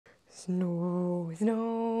Snow,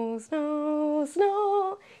 snow, snow,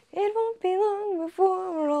 snow. It won't be long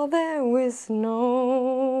before we're all there with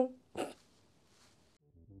snow.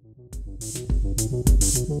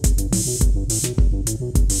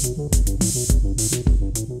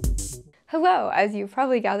 Hello, as you've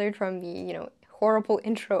probably gathered from the, horrible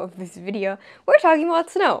intro of this video, we're talking about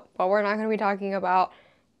snow. But we're not going to be talking about,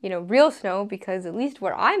 real snow, because at least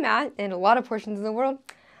where I'm at, in a lot of portions of the world,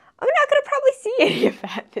 I'm not going to probably see any of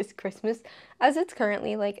that this Christmas, as it's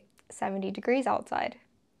currently like 70 degrees outside.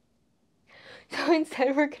 So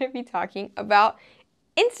instead, we're going to be talking about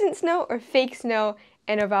instant snow or fake snow,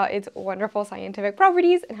 and about its wonderful scientific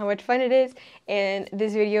properties and how much fun it is. And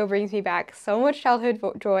this video brings me back so much childhood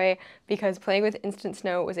joy, because playing with instant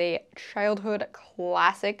snow was a childhood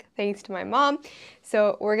classic thanks to my mom.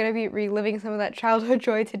 So we're going to be reliving some of that childhood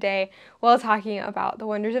joy today while talking about the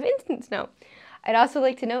wonders of instant snow. I'd also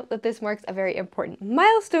like to note that this marks a very important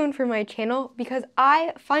milestone for my channel, because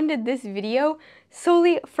I funded this video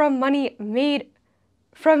solely from money made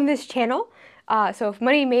from this channel. So if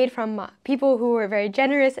money made from people who were very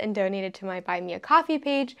generous and donated to my Buy Me a Coffee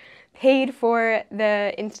page paid for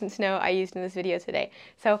the instant snow I used in this video today.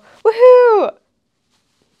 So, woohoo!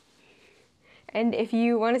 And if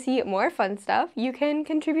you want to see more fun stuff, you can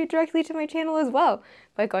contribute directly to my channel as well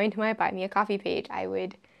by going to my Buy Me a Coffee page. I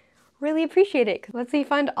would really appreciate it, because lets me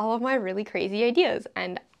fund all of my really crazy ideas,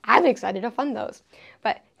 and I'm excited to fund those.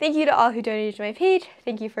 But thank you to all who donated to my page.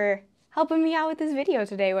 Thank you for helping me out with this video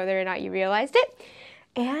today, whether or not you realized it.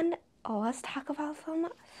 And let's talk about some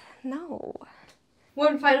snow.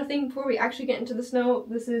 One final thing before we actually get into the snow.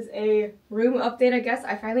 This is a room update, I guess.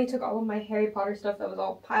 I finally took all of my Harry Potter stuff that was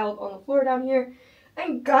all piled on the floor down here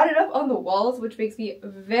and got it up on the walls, which makes me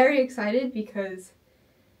very excited, because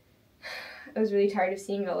I was really tired of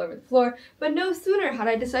seeing it all over the floor. But no sooner had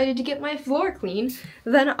I decided to get my floor clean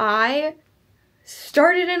than I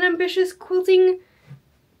started an ambitious quilting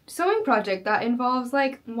sewing project that involves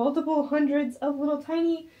like multiple hundreds of little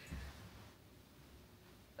tiny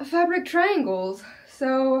fabric triangles.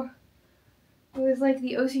 So it was like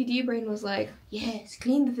the OCD brain was like, yes,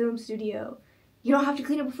 clean the film studio. You don't have to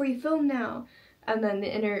clean it before you film now. And then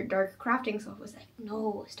the inner dark crafting self was like,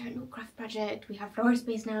 no, start a new craft project. We have floor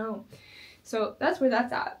space now. So that's where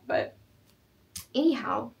that's at. But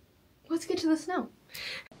anyhow, let's get to the snow.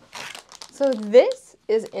 So this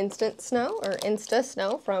is Instant Snow, or Insta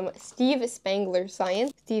Snow, from Steve Spangler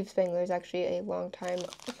Science. Steve Spangler is actually a longtime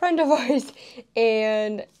friend of ours,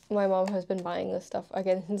 and my mom has been buying this stuff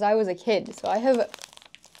again since I was a kid. So I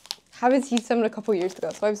haven't seen some in a couple years ago,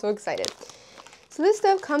 so I'm so excited. So this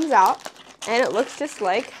stuff comes out, and it looks just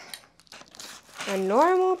like a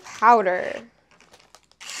normal powder.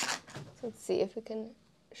 So let's see if we can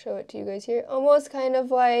show it to you guys here. Almost kind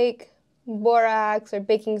of like borax or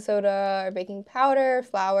baking soda or baking powder,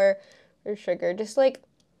 flour, or sugar, just like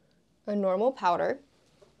a normal powder.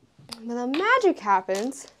 But the magic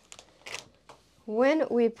happens when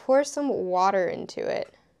we pour some water into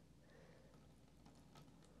it.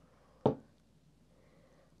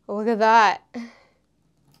 Look at that.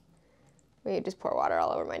 Wait, just pour water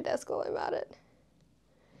all over my desk while I'm at it.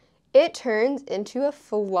 It turns into a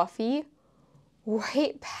fluffy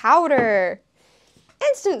white powder.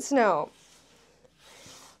 Instant snow.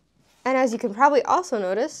 And as you can probably also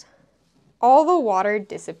notice, all the water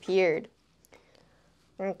disappeared.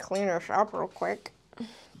 I'm gonna clean this up real quick.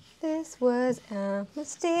 This was a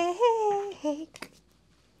mistake.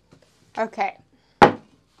 Okay,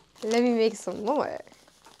 let me make some more.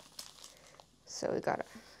 So we gotta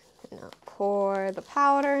pour the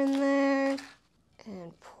powder in there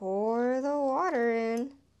and pour the water in.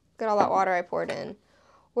 Look at all that water I poured in.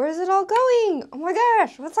 Where is it all going? Oh my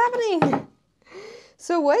gosh, what's happening?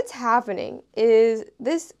 So what's happening is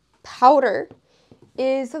this powder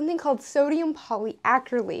is something called sodium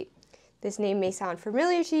polyacrylate. This name may sound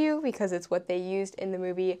familiar to you because it's what they used in the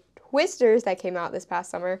movie Twisters that came out this past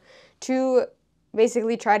summer to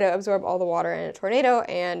basically try to absorb all the water in a tornado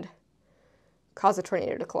and cause a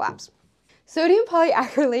tornado to collapse. Sodium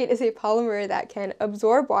polyacrylate is a polymer that can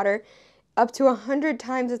absorb water up to 100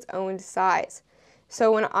 times its own size.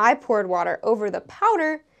 So when I poured water over the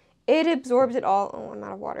powder, it absorbed it all. Oh, I'm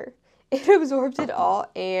out of water. It absorbed it all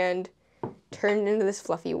and turned into this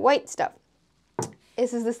fluffy white stuff.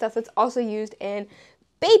 This is the stuff that's also used in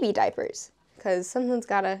baby diapers, because something's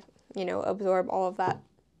gotta, absorb all of that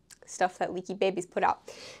stuff that leaky babies put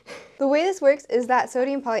out. The way this works is that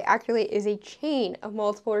sodium polyacrylate is a chain of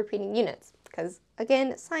multiple repeating units, because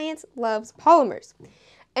again, science loves polymers.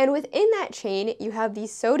 And within that chain, you have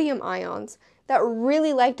these sodium ions that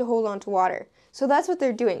really like to hold on to water. So that's what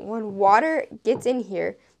they're doing. When water gets in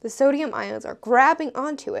here, the sodium ions are grabbing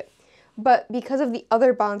onto it. But because of the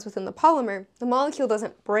other bonds within the polymer, the molecule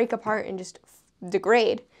doesn't break apart and just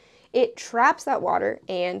degrade. It traps that water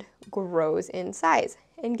and grows in size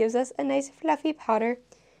and gives us a nice fluffy powder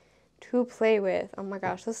to play with. Oh my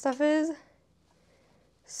gosh, this stuff is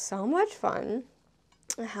so much fun.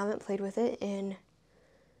 I haven't played with it in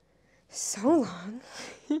so long.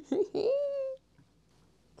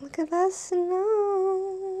 Look at that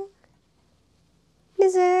snow.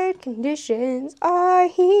 Blizzard conditions are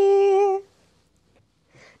here.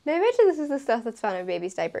 Now I mentioned this is the stuff that's found in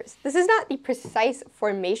babies' diapers. This is not the precise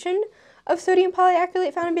formation of sodium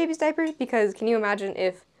polyacrylate found in babies' diapers, because can you imagine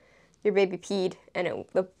if your baby peed and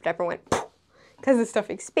the diaper went because the stuff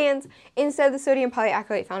expands? Instead, the sodium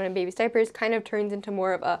polyacrylate found in babies' diapers kind of turns into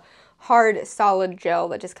more of a hard, solid gel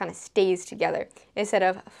that just kind of stays together instead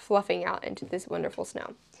of fluffing out into this wonderful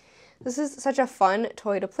snow. This is such a fun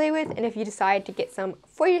toy to play with, and if you decide to get some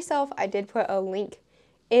for yourself, I did put a link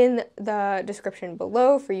in the description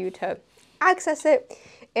below for you to access it.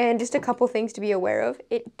 And just a couple things to be aware of.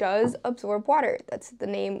 It does absorb water. That's the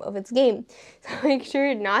name of its game. So make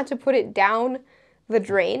sure not to put it down the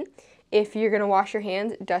drain. If you're going to wash your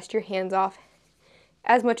hands, dust your hands off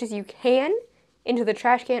as much as you can into the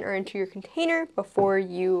trash can or into your container before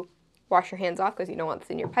you wash your hands off, because you don't want this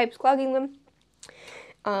in your pipes clogging them.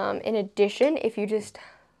 In addition, if you just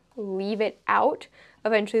leave it out,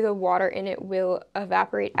 eventually the water in it will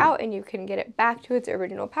evaporate out and you can get it back to its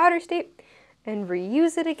original powder state and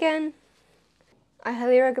reuse it again. I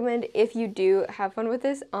highly recommend, if you do have fun with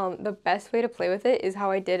this, the best way to play with it is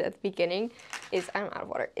how I did at the beginning, I'm out of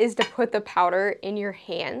water, is to put the powder in your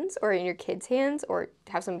hands or in your kids' hands, or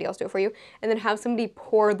have somebody else do it for you, and then have somebody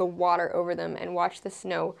pour the water over them and watch the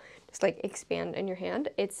snow just like expand in your hand.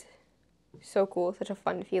 It's so cool, such a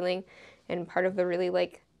fun feeling, and part of the really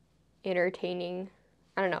like entertaining,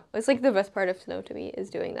 I don't know, it's like the best part of snow to me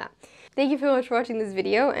is doing that. Thank you so much for watching this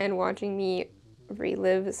video and watching me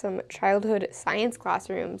relive some childhood science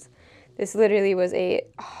classrooms. This literally was a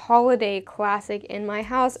holiday classic in my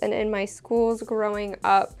house and in my schools growing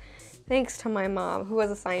up, thanks to my mom, who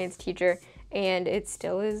was a science teacher, and it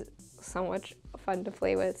still is so much fun to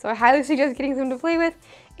play with. So I highly suggest getting some to play with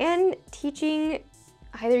and teaching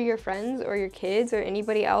either your friends or your kids or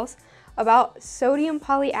anybody else about sodium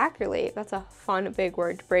polyacrylate. That's a fun big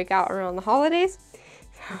word to break out around the holidays.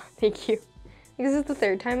 So thank you. This is the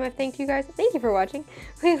third time I've thanked you guys. Thank you for watching.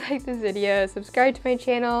 Please like this video, subscribe to my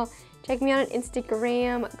channel, check me out on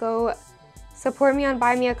Instagram, go support me on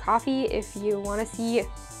Buy Me a Coffee if you want to see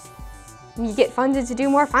me get funded to do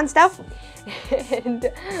more fun stuff.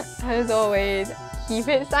 And as always, keep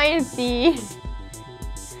it sciencey.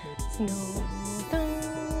 Snow,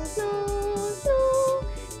 snow, snow, snow.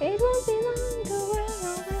 It won't be long till we're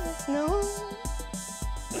all in the snow.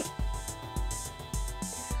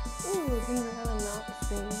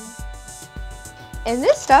 And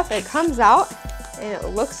this stuff, it comes out and it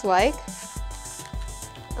looks like,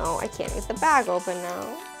 oh, I can't get the bag open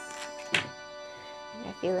now. And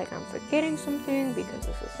I feel like I'm forgetting something because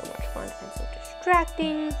this is so much fun and so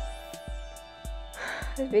distracting.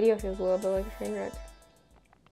 This video feels a little bit like a train wreck.